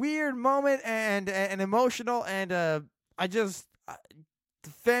really weird moment and emotional, and I just the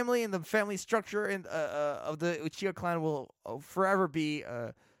family and the family structure and of the Uchiha clan will forever be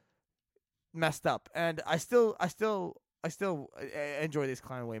messed up, and I still enjoy this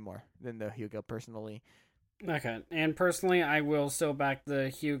clan way more than the Hyuga personally. Okay, and personally, I will still back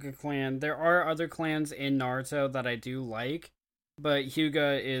the Hyuga clan. There are other clans in Naruto that I do like, but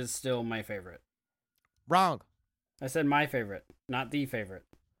Hyuga is still my favorite. Wrong. I said my favorite, not the favorite.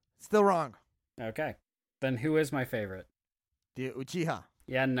 Still wrong. Okay. Then who is my favorite? The Uchiha.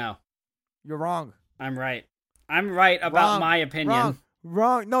 Yeah, no. You're wrong. I'm right. I'm right about my opinion.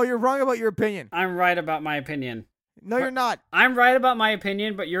 Wrong. No, you're wrong about your opinion. I'm right about my opinion. No, you're not. I'm right about my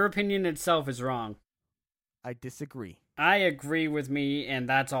opinion, but your opinion itself is wrong. I disagree. I agree with me, and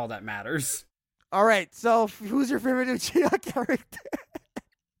that's all that matters. All right, so who's your favorite Uchiha character?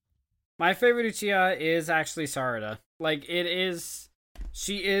 My favorite Uchiha is actually Sarada. Like,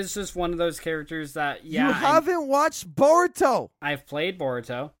 she is just one of those characters that, yeah. You haven't watched Boruto. I've played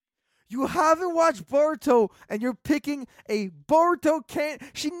Boruto. You haven't watched Boruto, and you're picking a Boruto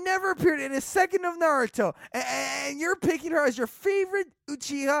She never appeared in a second of Naruto, and you're picking her as your favorite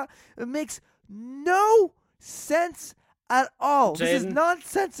Uchiha. It makes no sense at all. Jaden, this is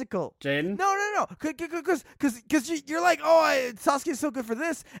nonsensical. Jaden? No. Because you're like, oh, Sasuke's so good for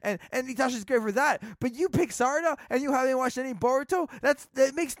this, and Itachi's great for that. But you pick Sarada, and you haven't watched any Boruto?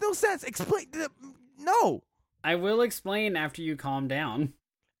 That makes no sense. Explain. No. I will explain after you calm down.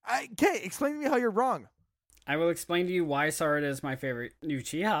 Okay, explain to me how you're wrong. I will explain to you why Sarada is my favorite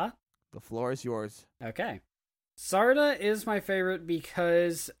Uchiha. The floor is yours. Okay. Sarada is my favorite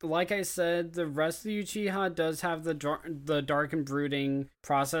because, like I said, the rest of the Uchiha does have the dark and brooding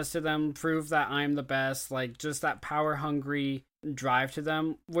process to them, prove that I'm the best, like just that power-hungry drive to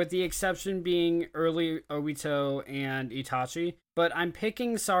them, with the exception being early Obito and Itachi. But I'm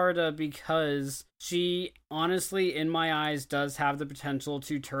picking Sarada because she, honestly, in my eyes, does have the potential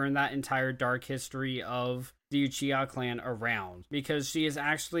to turn that entire dark history of the Uchiha clan around, because she is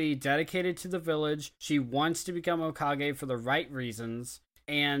actually dedicated to the village. She wants to become Hokage for the right reasons,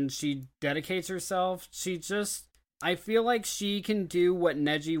 and she dedicates herself. I feel like she can do what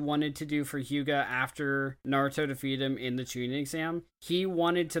Neji wanted to do for Hyuga after Naruto defeated him in the Chunin exam. He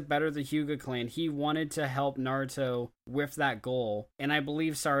wanted to better the Hyuga clan. He wanted to help Naruto with that goal. And I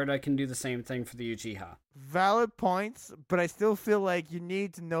believe Sarada can do the same thing for the Uchiha. Valid points, but I still feel like you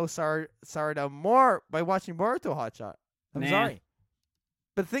need to know Sarada more by watching Boruto Hotshot. I'm sorry.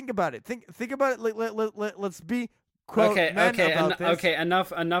 But think about it. Think about it. Let's be quote men about this. Okay,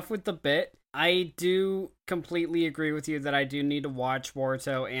 enough with the bit. I do completely agree with you that I do need to watch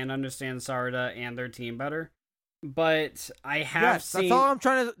Boruto and understand Sarada and their team better. But I have seen. That's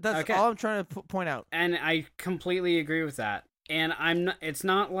all I'm trying to point out. And I completely agree with that. And it's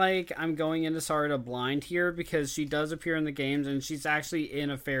not like I'm going into Sarada blind here, because she does appear in the games and she's actually in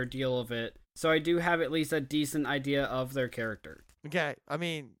a fair deal of it. So I do have at least a decent idea of their character. Okay, I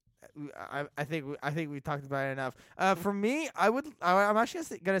mean, I think we talked about it enough. For me, I'm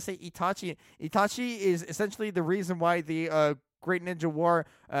actually gonna say Itachi. Itachi is essentially the reason why the Great Ninja War.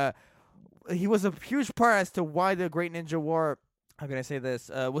 He was a huge part as to why the Great Ninja War. How can I say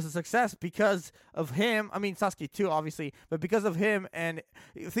this? Was a success because of him. I mean, Sasuke too, obviously, but because of him. And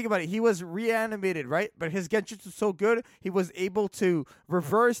think about it, he was reanimated, right? But his genjutsu is so good, he was able to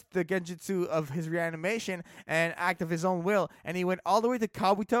reverse the genjutsu of his reanimation and act of his own will. And he went all the way to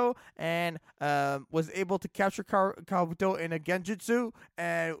Kabuto and was able to capture Kabuto in a genjutsu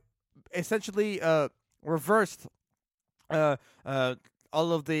and essentially reversed all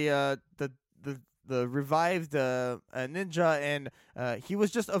of the revived ninja, and he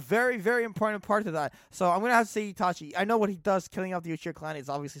was just a very, very important part of that. So I'm gonna have to say Itachi. I know what he does, killing off the Uchiha clan, is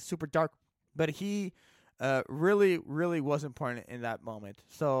obviously super dark, but he really, really was important in that moment.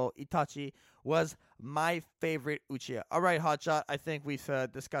 So Itachi was my favorite Uchiha. All right, Hotshot, I think we've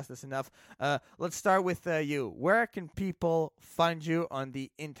discussed this enough. Let's start with you. Where can people find you on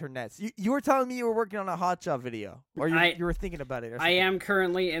the internet? You were telling me you were working on a Hotshot video, or you were thinking about it. Or I am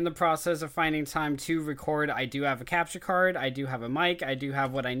currently in the process of finding time to record. I do have a capture card, I do have a mic, I do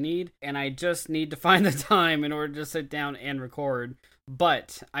have what I need, and I just need to find the time in order to sit down and record.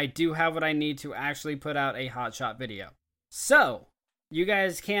 But I do have what I need to actually put out a Hotshot video. So, you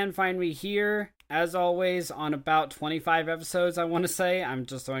guys can find me here, as always, on about 25 episodes, I want to say. I'm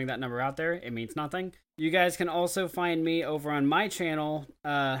just throwing that number out there. It means nothing. You guys can also find me over on my channel,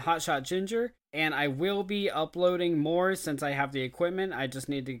 Hotshot Ginger, and I will be uploading more since I have the equipment. I just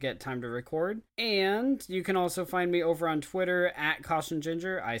need to get time to record. And you can also find me over on Twitter, at Caution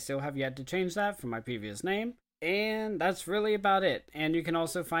Ginger. I still have yet to change that from my previous name. And that's really about it. And you can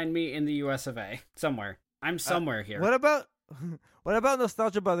also find me in the US of A. Somewhere. I'm somewhere here. What about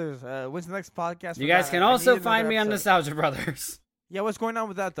Nostalgia Brothers? When's the next podcast? You guys can also find me on Nostalgia Brothers. Yeah, what's going on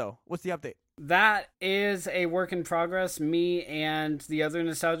with that, though? What's the update? That is a work in progress. Me and the other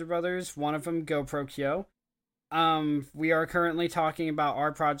Nostalgia Brothers, one of them, GoPro Kyo. We are currently talking about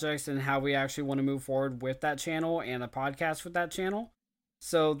our projects and how we actually want to move forward with that channel and a podcast with that channel.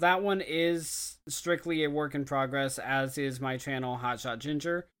 So that one is strictly a work in progress, as is my channel, Hotshot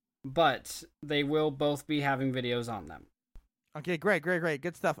Ginger. But they will both be having videos on them. Okay, great.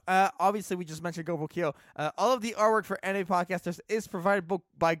 Good stuff. Obviously, we just mentioned GoPro Kyo. All of the artwork for anime podcasters is provided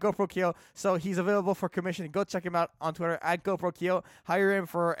by GoPro Kyo, so he's available for commission. Go check him out on Twitter at GoPro Kyo. Hire him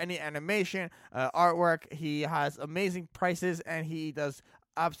for any animation, artwork. He has amazing prices, and he does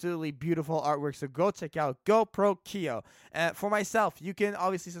absolutely beautiful artwork. So go check out GoPro Kyo. For myself, you can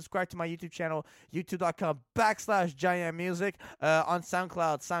obviously subscribe to my YouTube channel, youtube.com/Giant Music, on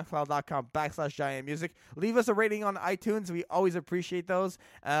SoundCloud, soundcloud.com/Giant Music. Leave us a rating on iTunes. We always appreciate those.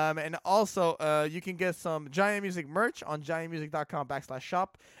 And also, you can get some Giant Music merch on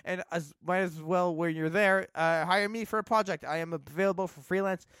giantmusic.com/shop. And might as well, when you're there, hire me for a project. I am available for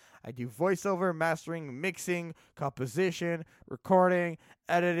freelance. I do voiceover, mastering, mixing, composition, recording,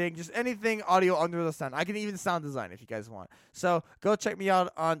 editing, just anything audio under the sun. I can even sound design if you guys want. So go check me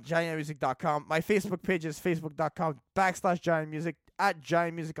out on giantmusic.com. My Facebook page is facebook.com/giantmusic, at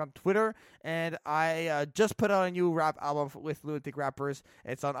Giant Music on Twitter. And I just put out a new rap album with Lunatic Rappers.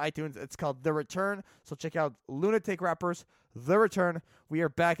 It's on iTunes. It's called The Return. So check out Lunatic Rappers, The Return. We are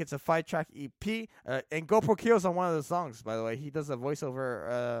back. It's a 5-track EP. And GoPro Kyo's on one of the songs, by the way. He does a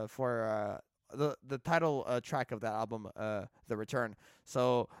voiceover for the title track of that album, The Return.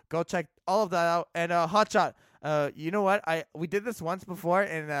 So go check all of that out. And Hotshot, you know what? We did this once before,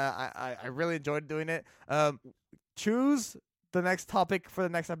 and I really enjoyed doing it. Choose the next topic for the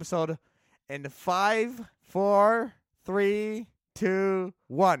next episode in 5, 4, 3, 2,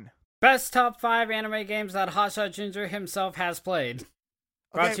 1. Best top 5 anime games that Hotshot Ginger himself has played.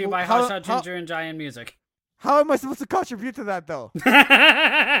 Brought to you by Hotshot Ginger and Giant Music. How am I supposed to contribute to that, though?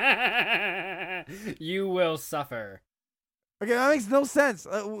 You will suffer. Okay, that makes no sense.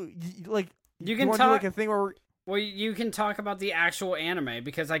 You can talk like a thing where. Well, you can talk about the actual anime,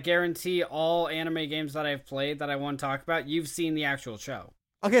 because I guarantee all anime games that I've played that I want to talk about, you've seen the actual show.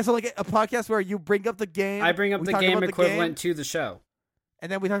 Okay, so like a podcast where you bring up the game. I bring up the game equivalent to the show.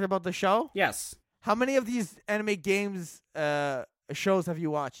 And then we talk about the show? Yes. How many of these anime games shows have you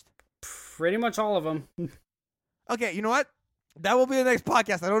watched? Pretty much all of them. Okay, you know what? That will be the next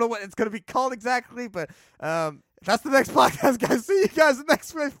podcast. I don't know what it's going to be called exactly, but that's the next podcast, guys. See you guys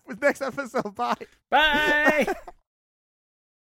next episode. Bye. Bye.